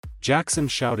Jackson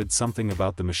shouted something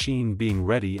about the machine being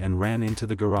ready and ran into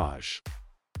the garage.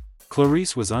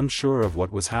 Clarice was unsure of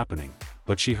what was happening,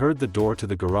 but she heard the door to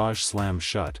the garage slam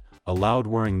shut, a loud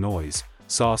whirring noise,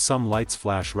 saw some lights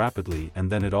flash rapidly,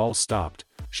 and then it all stopped.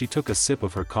 She took a sip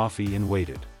of her coffee and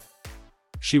waited.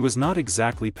 She was not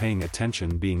exactly paying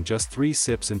attention, being just 3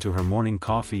 sips into her morning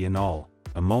coffee and all.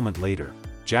 A moment later,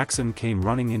 Jackson came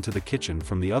running into the kitchen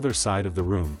from the other side of the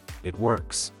room. "It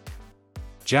works!"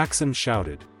 Jackson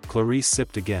shouted. Clarice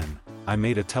sipped again. "I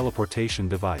made a teleportation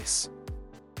device.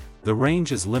 The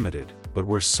range is limited, but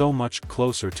we're so much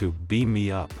closer to beam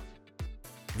me up.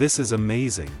 This is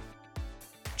amazing,"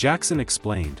 Jackson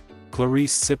explained.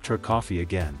 Clarice sipped her coffee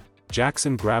again.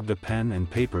 Jackson grabbed a pen and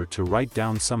paper to write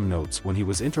down some notes when he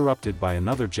was interrupted by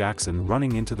another Jackson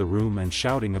running into the room and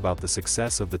shouting about the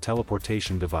success of the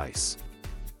teleportation device.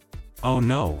 "Oh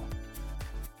no!"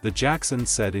 the Jacksons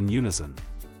said in unison.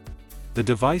 "The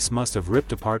device must have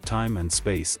ripped apart time and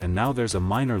space, and now there's a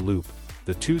minor loop."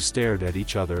 The two stared at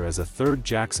each other as a third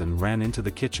Jackson ran into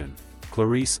the kitchen.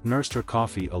 Clarice nursed her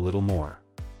coffee a little more.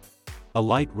 "A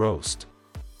light roast.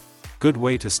 Good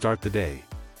way to start the day."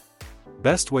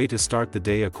 Best way to start the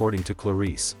day according to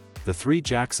Clarice. The 3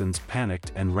 Jacksons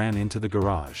panicked and ran into the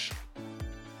garage.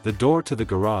 The door to the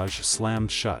garage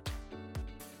slammed shut.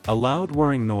 A loud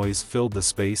whirring noise filled the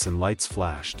space and lights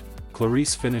flashed.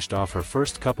 Clarice finished off her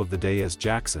first cup of the day as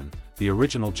Jackson, the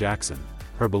original Jackson,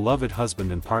 her beloved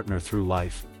husband and partner through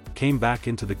life, came back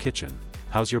into the kitchen.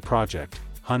 "How's your project,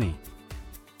 honey?"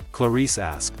 Clarice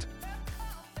asked.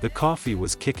 The coffee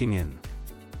was kicking in.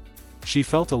 She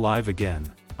felt alive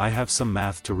again. "I have some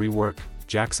math to rework,"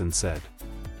 Jackson said.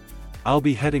 "I'll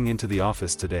be heading into the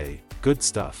office today." "Good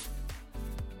stuff.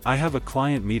 I have a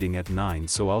client meeting at 9,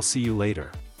 so I'll see you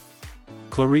later."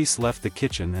 Clarice left the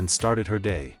kitchen and started her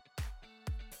day.